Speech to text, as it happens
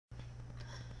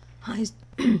Hi,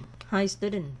 hi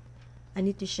student. I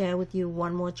need to share with you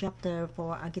one more chapter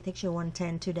for Architecture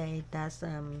 110 today. That's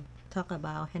talk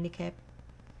about handicap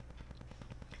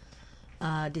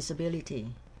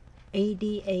disability.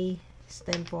 ADA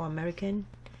stand for American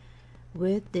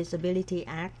with Disability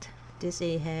Act. This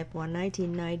is have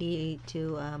 1998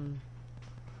 to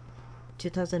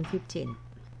 2015,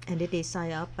 and it is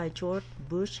signed up by George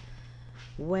Bush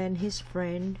when his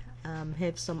friend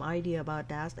have some idea about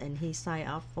that, and he signed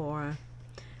up for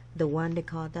the one they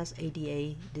call that's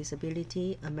ADA,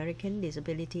 Disability American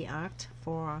Disability Act,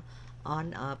 for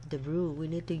on of the rule we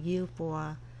need to use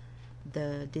for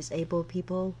the disabled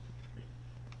people.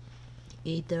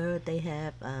 Either they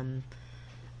have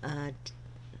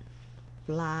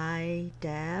blind,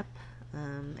 deaf,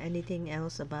 anything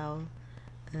else about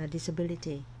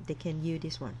disability, they can use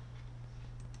this one.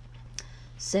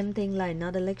 Same thing like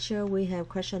another lecture, we have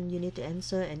question you need to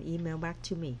answer and email back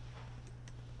to me.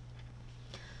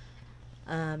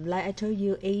 Like I told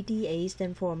you, ADA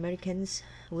stands for Americans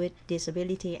with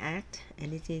Disability Act,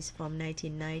 and it is from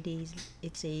 1990s.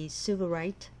 It's a civil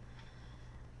right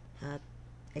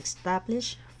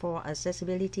established for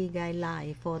accessibility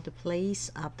guideline for the place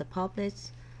of the public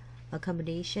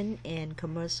accommodation and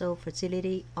commercial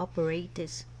facility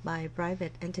operated by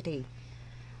private entity.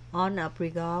 On up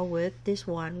regard with this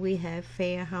one, we have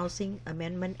Fair Housing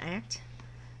Amendment Act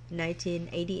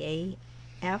 1988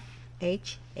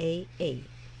 FHAA,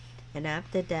 and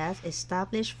after that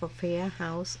established for Fair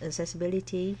House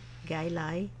Accessibility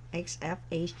Guideline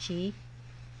XFHG,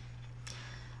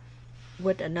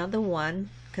 with another one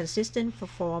consistent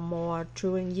for more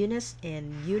touring units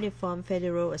and Uniform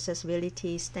Federal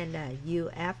Accessibility Standard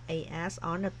UFAS,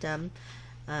 all of them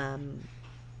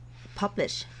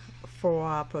published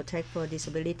for protect for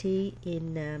disability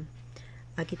in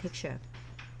architecture.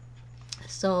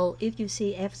 So if you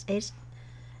see FHAA,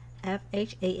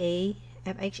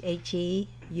 FHAG,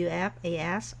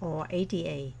 UFAS, or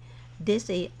ADA, this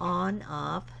is on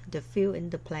off the fill in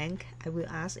the blank I will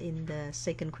ask in the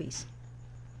second quiz.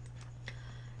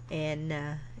 And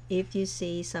if you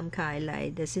see some kind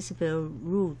like the accessible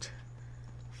route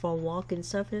for walking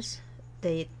surface,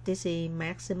 this is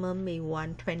maximum is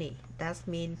 120. That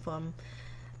means from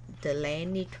the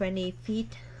length is 20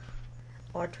 feet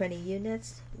or 20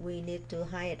 units, we need to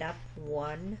height it up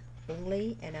one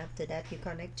only, and after that you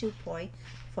connect 2 points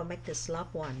for make the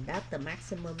slope one. That's the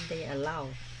maximum they allow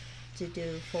to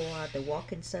do for the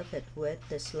walking surface with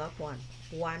the slope one.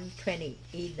 120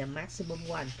 is the maximum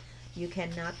one. You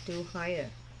cannot do higher.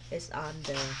 It's on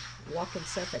the walking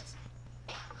surface.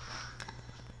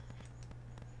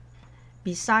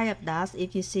 Besides of that,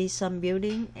 if you see some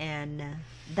building and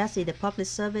that's in the public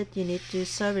service, you need to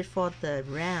service for the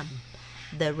ramp.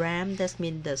 The ramp, that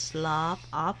means the slope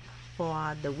up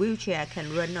for the wheelchair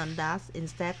can run on that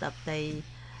instead of the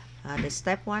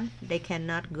step one, they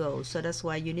cannot go. So that's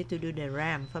why you need to do the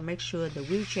ramp for make sure the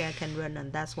wheelchair can run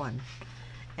on that one.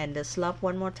 And the slope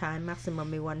one more time,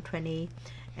 maximum is 120.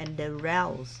 And the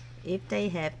rails, if they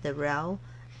have the rail,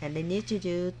 and they need to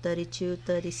do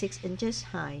 36 inches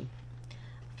high,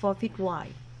 4 feet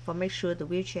wide, for make sure the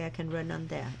wheelchair can run on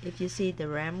there. If you see the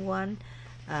ramp one,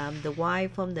 the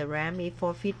wide from the ramp is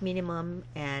 4 feet minimum,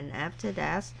 and after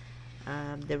that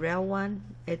the rail one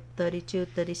is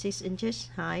 36 inches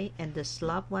high, and the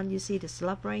slope one, you see the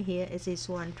slope right here, it is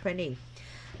 120.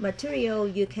 Material,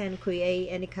 you can create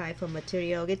any kind of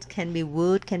material. It can be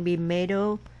wood, can be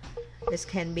metal, it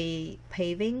can be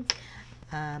paving.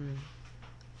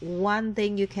 One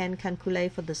thing you can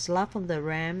calculate for the slope of the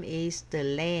ramp is the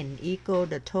length equal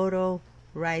the total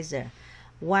riser.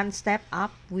 One step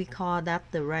up, we call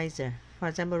that the riser. For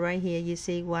example, right here you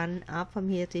see one up from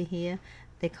here to here,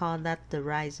 they call that the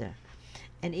riser.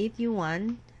 And if you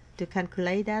want to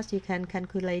calculate that, you can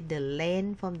calculate the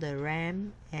length from the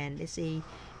ramp, and it's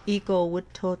equal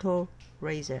with total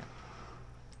riser.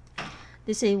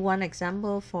 This is one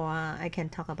example for I can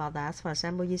talk about that. For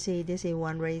example, you see this is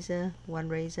one riser,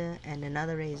 and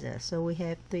another riser. So we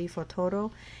have 3 for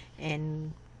total,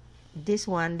 and this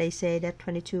one they say that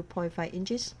 22.5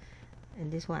 inches,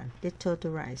 and this one the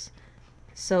total rise.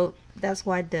 So that's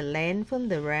why the length from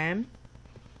the ramp,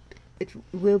 it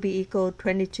will be equal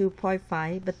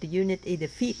 22.5, but the unit is the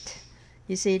feet.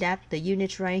 You see that the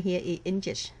unit right here is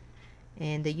inches,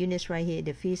 and the units right here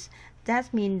the feet.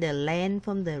 That means the length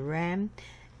from the ramp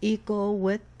equal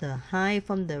with the height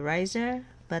from the riser,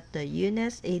 but the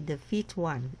units is the feet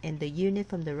one, and the unit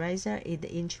from the riser is the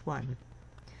inch one.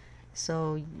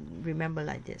 So remember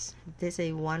like this. This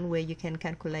is one way you can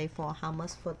calculate for how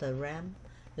much for the ramp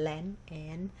length,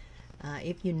 and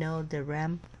if you know the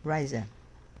ramp riser.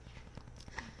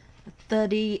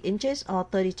 30 inches or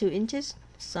 32 inches.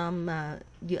 Some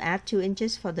you add 2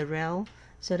 inches for the rail,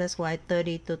 so that's why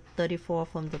 30 to 34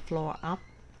 from the floor up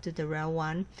to the rail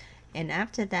 1. And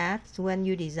after that, when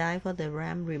you design for the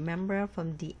ram, remember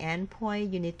from the end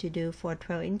point you need to do for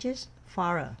 12 inches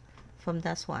farther from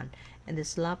that one. And the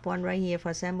slab one right here, for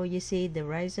example, you see the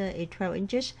riser is 12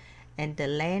 inches and the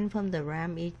length from the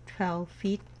ram is 12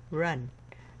 feet run.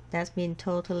 That means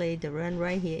totally the run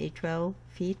right here is 12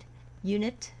 feet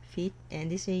unit feet, and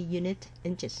this is unit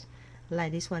inches.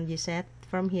 Like this one you said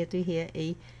from here to here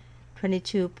is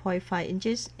 22.5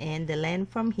 inches, and the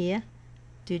length from here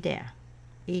to there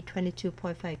is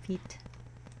 22.5 feet.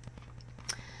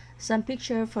 Some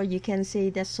picture for you can see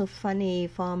that's so funny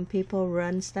from people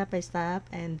run step by step,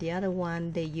 and the other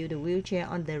one they use the wheelchair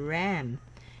on the ram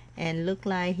and look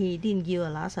like he didn't use a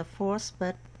lot of force,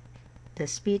 but the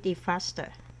speed is faster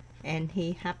and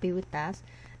he happy with that.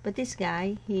 But this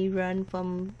guy, he run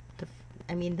from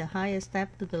the higher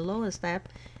step to the lower step.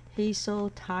 He's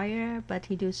so tired, but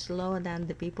he do slower than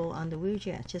the people on the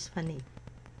wheelchair. Just funny.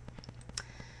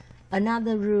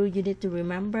 Another rule you need to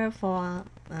remember for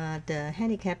the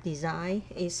handicap design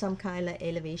is some kind of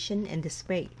elevation and the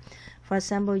space. For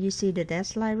example, you see the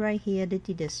dash line right here. This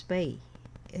is the space.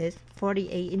 It's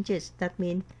 48 inches. That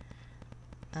means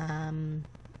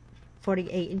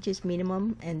 48 inches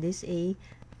minimum, and this is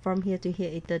from here to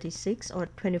here is 36 or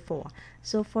 24.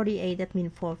 So 48, that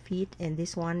means 4 feet, and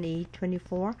this one is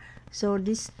 24. So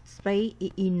this space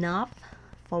is enough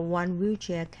for one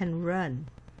wheelchair can run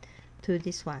to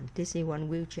this one. This is one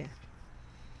wheelchair.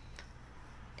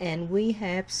 And we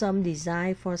have some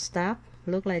design for step.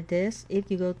 Look like this.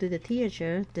 If you go to the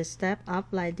theater, the step up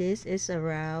like this is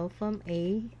around from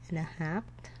 8.5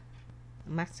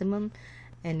 maximum,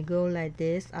 and go like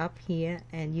this up here,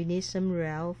 and you need some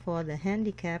rail for the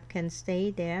handicap can stay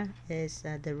there as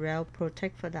the rail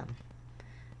protect for them.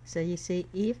 So you see,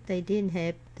 if they didn't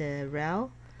have the rail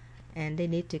and they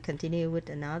need to continue with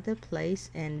another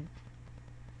place, and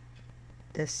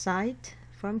the side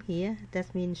from here,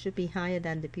 that means should be higher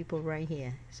than the people right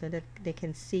here, so that they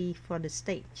can see for the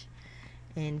stage.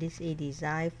 And this is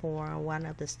designed for one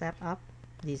of the step up,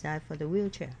 designed for the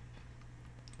wheelchair.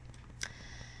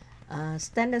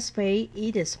 Standard space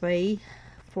is the space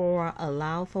for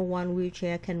allow for one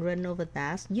wheelchair can run over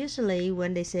that. Usually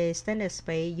when they say standard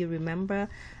space, you remember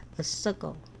a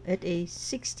circle. It is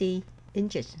 60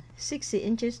 inches. 60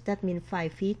 inches, that means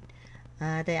 5 feet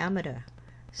diameter.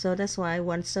 So that's why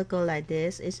one circle like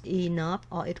this is enough,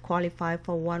 or it qualifies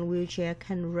for one wheelchair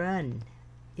can run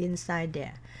inside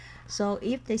there. So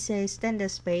if they say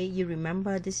standard space, you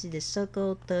remember this is the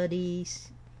circle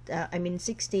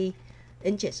 60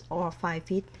 inches or 5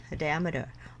 feet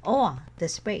diameter, or the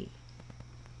space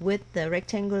with the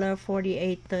rectangular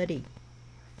 48-30.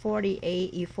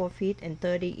 48 is 4 feet and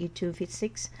 30 is 2 feet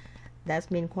 6.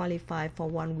 That means qualified for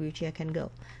one wheelchair can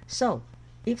go. So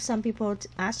if some people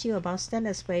ask you about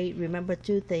standard space, remember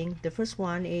two things. The first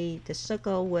one is the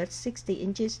circle with 60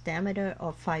 inches diameter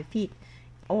or 5 feet,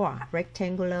 or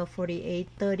rectangular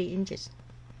 48-30 inches.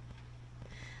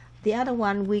 The other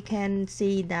one we can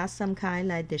see that some kind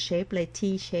like the shape like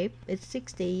T shape. It's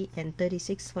 60 and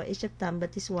 36 for each of them,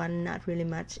 but this one not really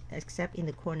much except in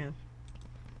the corner.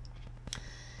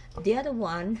 The other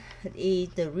one is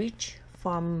the reach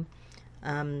from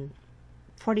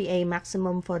 48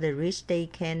 maximum for the reach. They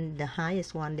can, the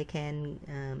highest one they can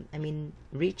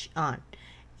reach on,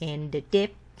 and the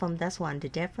depth from that one, the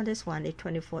depth for this one is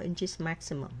 24 inches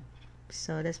maximum.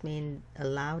 So that means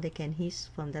allow they can hit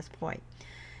from that point.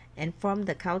 And from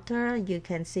the counter you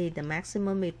can see the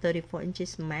maximum is 34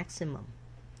 inches maximum.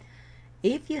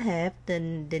 If you have the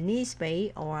knee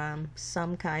space or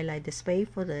some kind like the space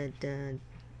for the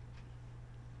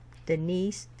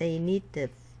knees, they need the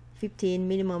 15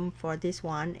 minimum for this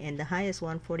one, and the highest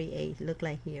one 48. Look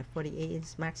like here, 48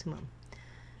 is maximum,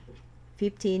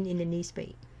 15 in the knee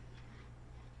space.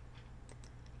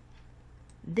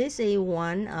 This is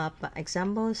one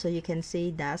example, so you can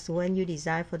see that's when you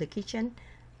design for the kitchen.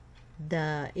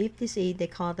 If this is, they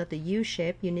call that the U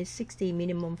shape, you need 60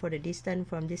 minimum for the distance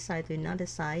from this side to another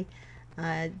side.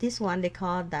 This one they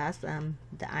call that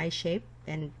the I shape,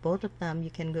 and both of them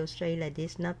you can go straight like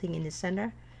this, nothing in the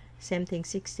center. Same thing,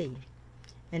 60.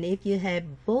 And if you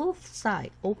have both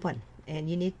sides open, and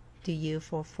you need to use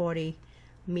for 40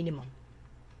 minimum.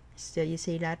 So you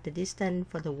see that the distance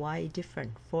for the Y is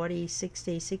different, 40,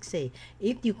 60, 60.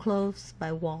 If you close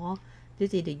by wall,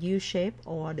 this is the U shape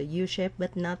or the U shape,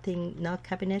 but nothing, no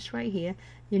cabinets right here,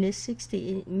 you need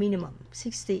 60 minimum,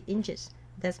 60 inches.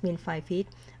 That means 5 feet.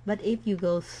 But if you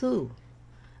go through,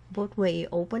 both way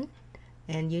open,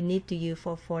 and you need to use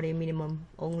for 40 minimum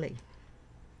only.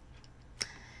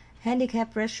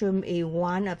 Handicap restroom is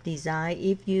one of design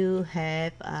if you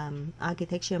have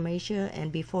architecture major,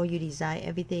 and before you design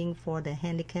everything for the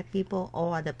handicapped people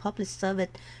or the public service,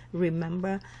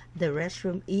 remember the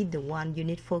restroom is the one you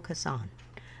need to focus on.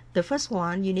 The first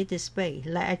one, you need the space.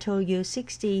 Like I told you,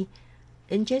 60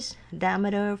 inches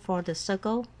diameter for the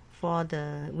circle for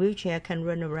the wheelchair can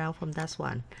run around from that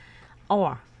one.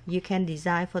 Or you can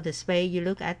design for the space. You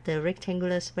look at the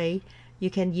rectangular space. You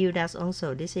can use that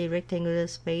also. This is rectangular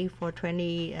space for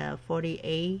 20,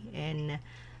 48, and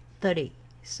 30.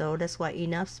 So that's why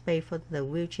enough space for the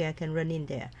wheelchair can run in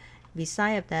there.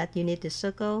 Besides that, you need the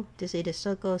circle. This is the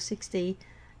circle 60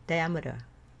 diameter.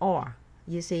 Or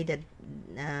you see the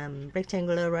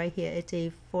rectangular right here, it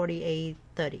is 48,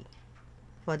 30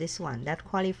 for this one. That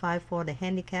qualifies for the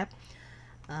handicap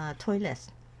toilet.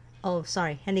 Oh,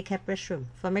 sorry, handicap restroom.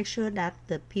 For make sure that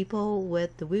the people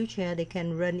with the wheelchair, they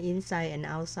can run inside and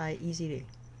outside easily.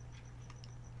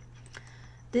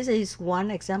 This is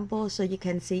one example, so you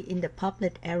can see in the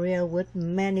public area with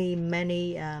many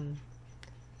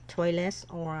toilets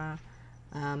or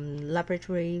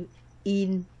laboratory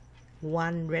in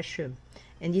one restroom.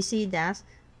 And you see that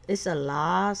it's a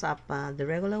lot of the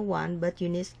regular one, but you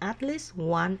need at least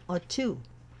one or two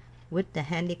with the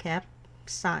handicap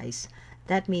size.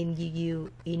 That means you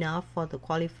use enough for the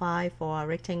qualify for a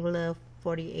rectangular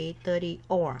 48, 30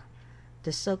 or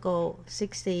the circle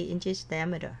 60 inches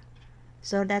diameter.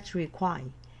 So that's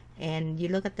required. And you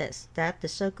look at this, that the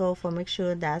circle for make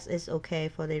sure that it's okay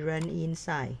for the run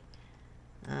inside.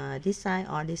 This side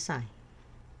or this side.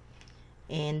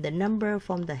 And the number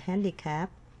from the handicap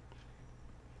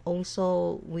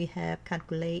also we have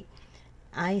calculate.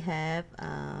 I have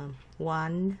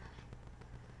one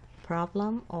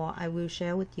problem, or I will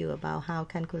share with you about how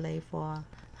calculate for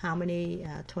how many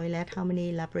toilet, how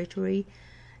many laboratory,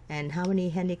 and how many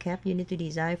handicap you need to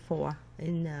design for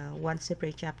in one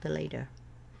separate chapter later.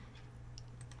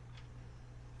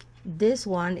 This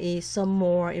one is some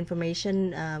more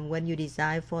information when you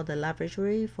design for the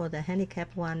laboratory. For the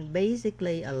handicap one,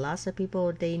 basically a lot of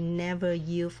people, they never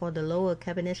use for the lower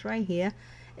cabinet right here.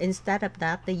 Instead of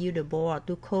that, they use the board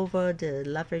to cover the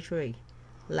laboratory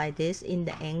like this in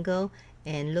the angle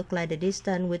and look like the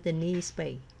distance with the knee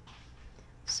space.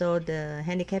 So the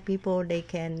handicapped people, they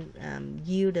can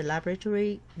use the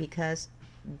laboratory because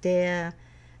their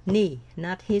knee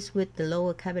not hit with the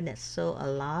lower cabinet. So a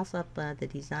lot of the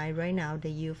design right now they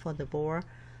use for the board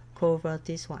cover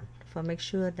this one for make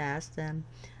sure that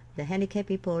the handicapped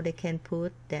people, they can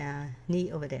put their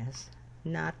knee over there,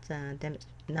 not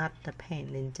the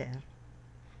pain in there.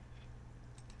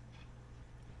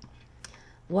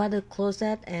 Water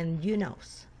closet and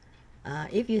urinals.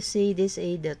 If you see this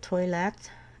is the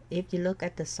toilet, if you look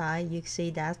at the side, you see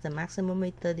that the maximum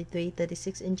is 33,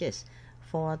 36 inches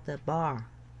for the bar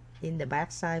in the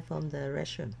back side from the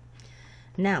restroom.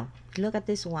 Now look at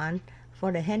this one.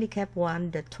 For the handicap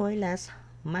one, the toilet's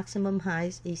maximum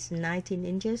height is 19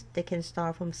 inches. They can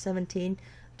start from 17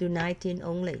 to 19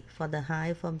 only for the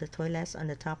height from the toilets on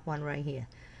the top one right here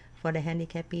for the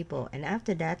handicapped people. And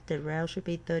after that, the rail should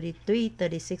be 33,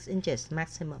 36 inches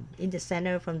maximum in the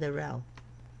center from the rail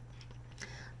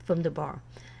from the bar.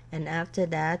 And after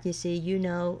that, you see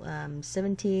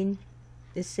 17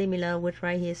 is similar with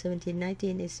right here 17,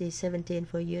 19 is 17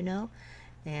 for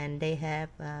and they have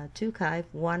two kinds.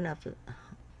 One of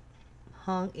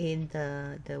hung in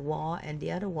the wall, and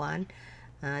the other one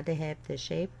they have the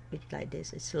shape with like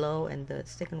this, it's low, and the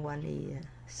second one is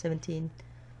 17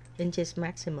 inches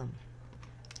maximum.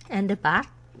 And the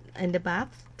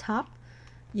bathtub,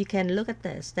 you can look at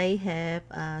this. They have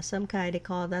some kind, they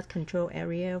call that control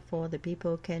area for the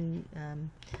people can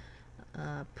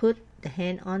put the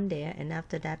hand on there, and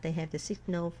after that they have the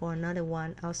signal for another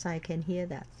one outside can hear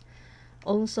that.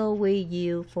 Also we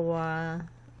use for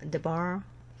the bar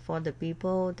for the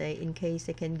people, they in case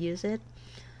they can use it.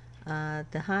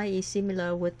 The height is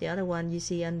similar with the other one you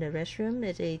see on the restroom.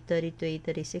 It's a 33,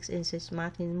 36 inches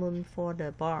maximum for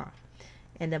the bar.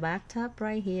 And the bathtub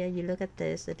right here, you look at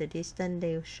this, at the distance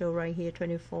they show right here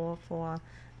 24 for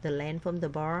the length from the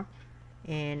bar,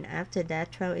 and after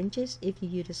that 12 inches if you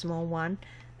use a small one.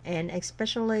 And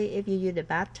especially if you use the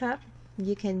bathtub,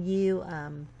 you can use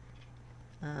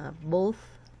both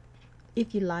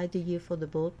if you like to use for the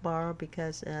both bar,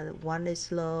 because one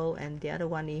is low and the other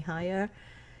one is higher,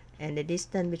 and the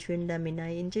distance between them is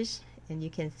 9 inches, and you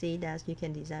can see that you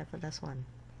can design for this one.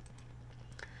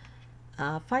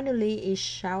 Finally is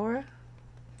shower.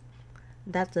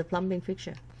 That's the plumbing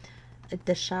fixture.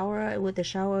 The shower, with the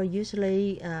shower,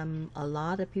 usually a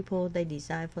lot of people they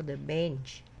design for the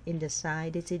bench in the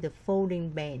side. This is the folding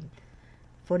bench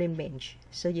folding bench.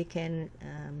 So you can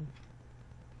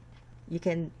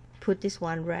put this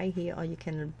one right here, or you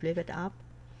can flip it up,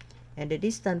 and the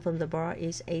distance from the bar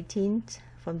is 18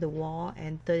 from the wall,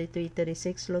 and 33,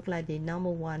 36 look like the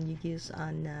normal one you use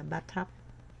on bathtub.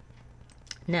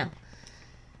 Now,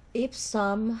 if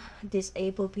some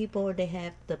disabled people, they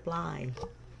have the blind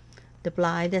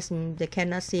doesn't, they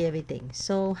cannot see everything.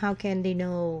 So how can they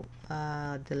know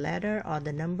the letter or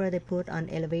the number they put on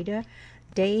elevator?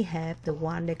 They have the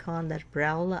one they call the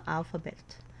Braille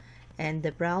alphabet, and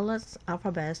the Braille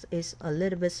alphabet is a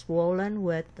little bit swollen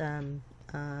with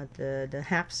the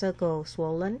half circle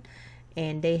swollen,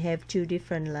 and they have two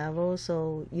different levels.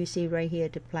 So you see right here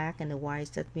the black and the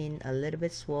white, that means a little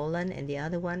bit swollen, and the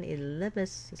other one is a little bit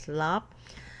slop.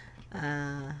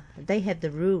 They have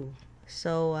the rule.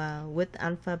 So with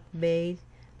alphabet,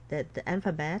 the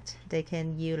alphabet, they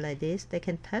can use like this. They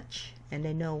can touch and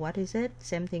they know what is it.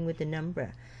 Same thing with the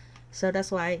number. So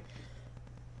that's why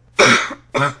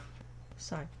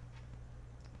sorry,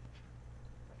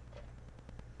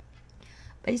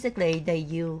 basically they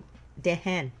use their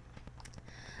hand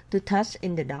to touch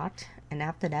in the dot, and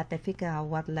after that they figure out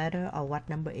what letter or what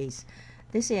number is.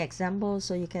 This is an example.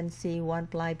 So you can see one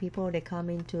blind people, they come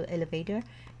into elevator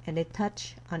and they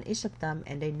touch on each of them,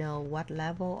 and they know what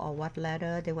level or what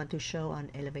letter they want to show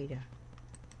on elevator.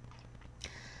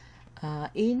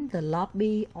 In the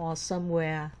lobby or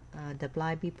somewhere, the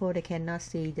blind people, they cannot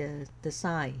see the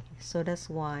sign. So that's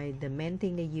why the main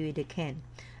thing they use the can.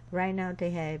 Right now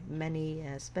they have many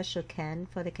special can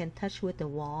for they can touch with the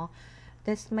wall.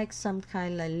 That makes some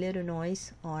kind of like little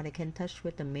noise, or they can touch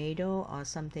with the metal or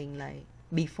something like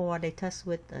before they touch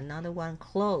with another one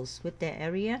close with their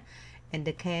area, and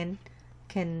the can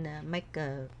make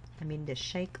the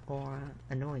shake or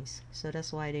a noise. So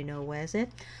that's why they know where's it.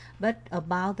 But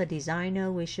about the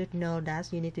designer, we should know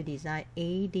that you need to design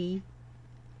 80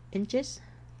 inches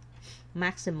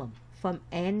maximum from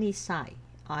any side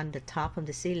on the top of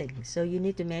the ceiling. So you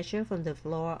need to measure from the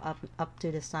floor up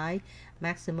to the side,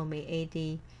 maximum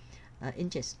 80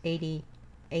 inches, 80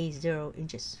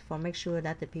 inches, for make sure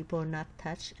that the people not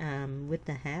touch with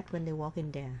the hat when they walk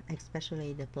in there,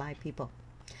 especially the blind people.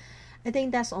 I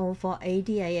think that's all for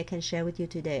ADA I can share with you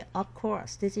today. Of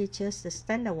course, this is just the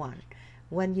standard one.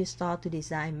 When you start to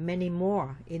design many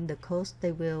more in the course,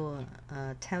 they will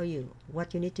tell you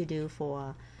what you need to do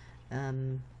for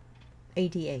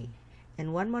ADA.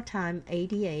 And one more time,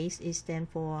 ADA is stand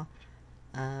for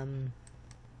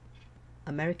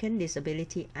American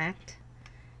Disability Act.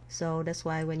 So that's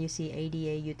why when you see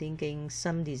ADA, you're thinking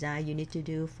some design you need to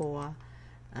do for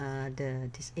the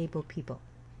disabled people.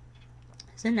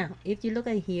 So now, if you look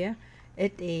at here,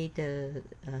 it is the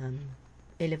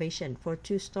elevation for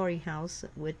two-story house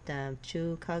with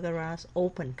two car garage,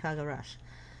 open car garage.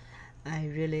 I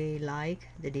really like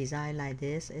the design like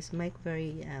this. It's make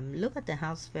very look at the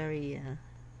house very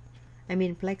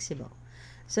flexible.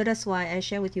 So that's why I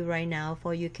share with you right now.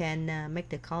 For you can make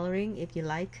the coloring if you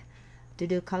like to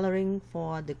do coloring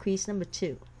for the quiz number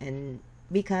 2. And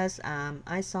because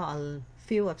I saw a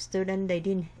few of students, they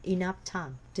didn't enough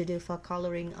time to do for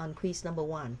coloring on quiz number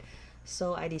 1,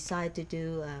 so I decided to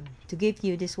do to give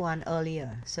you this one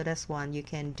earlier. So that's one you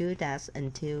can do that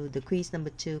until the quiz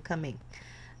number 2 coming.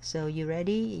 So you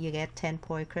ready? You get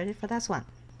 10-point credit for that one.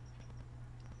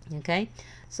 Okay,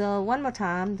 so one more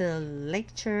time, the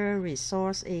lecture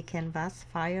resource is Canvas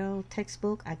file,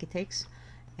 textbook, architects,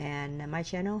 and my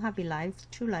channel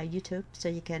Happylife-truelife YouTube. So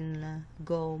you can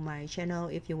go my channel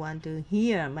if you want to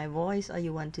hear my voice, or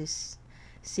you want to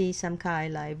see some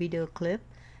kind like video clip.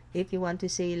 If you want to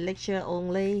see lecture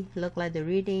only, look like the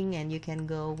reading, and you can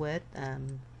go with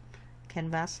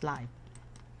Canvas Live.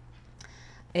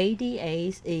 ADA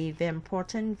is very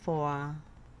important for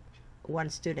one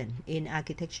student in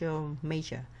architectural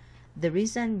major. The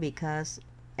reason because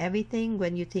everything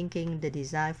when you're thinking the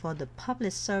design for the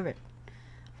public service,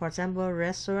 for example,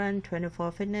 restaurant,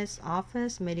 24 fitness,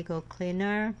 office, medical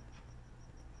cleaner,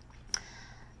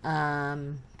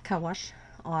 car wash,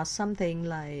 or something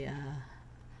like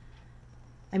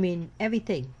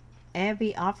everything.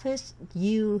 Every office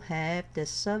you have the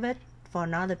service for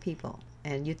another people,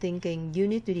 and you're thinking you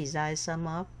need to design some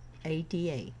of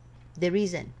ADA. The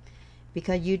reason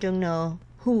because you don't know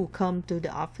who come to the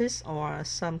office or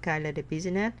some kind of the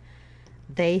business,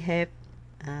 they have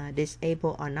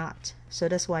disabled or not. So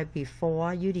that's why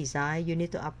before you design, you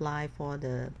need to apply for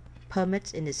the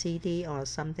permits in the city or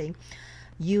something.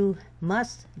 You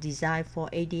must design for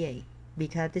ADA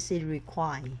because this is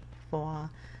required for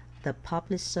the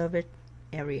public service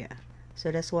area.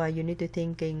 So that's why you need to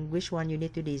thinking which one you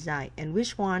need to design, and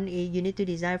which one you need to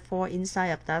design for inside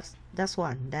of that's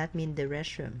one. That means the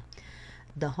restroom,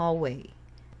 the hallway,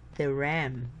 the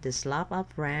ramp, the slab of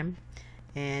ramp,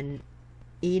 and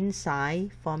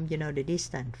inside from the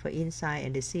distance for inside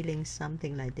and the ceiling,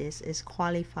 something like this is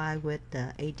qualified with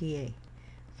the ADA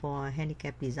for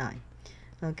handicap design.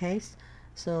 Okay,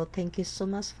 so thank you so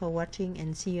much for watching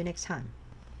and see you next time.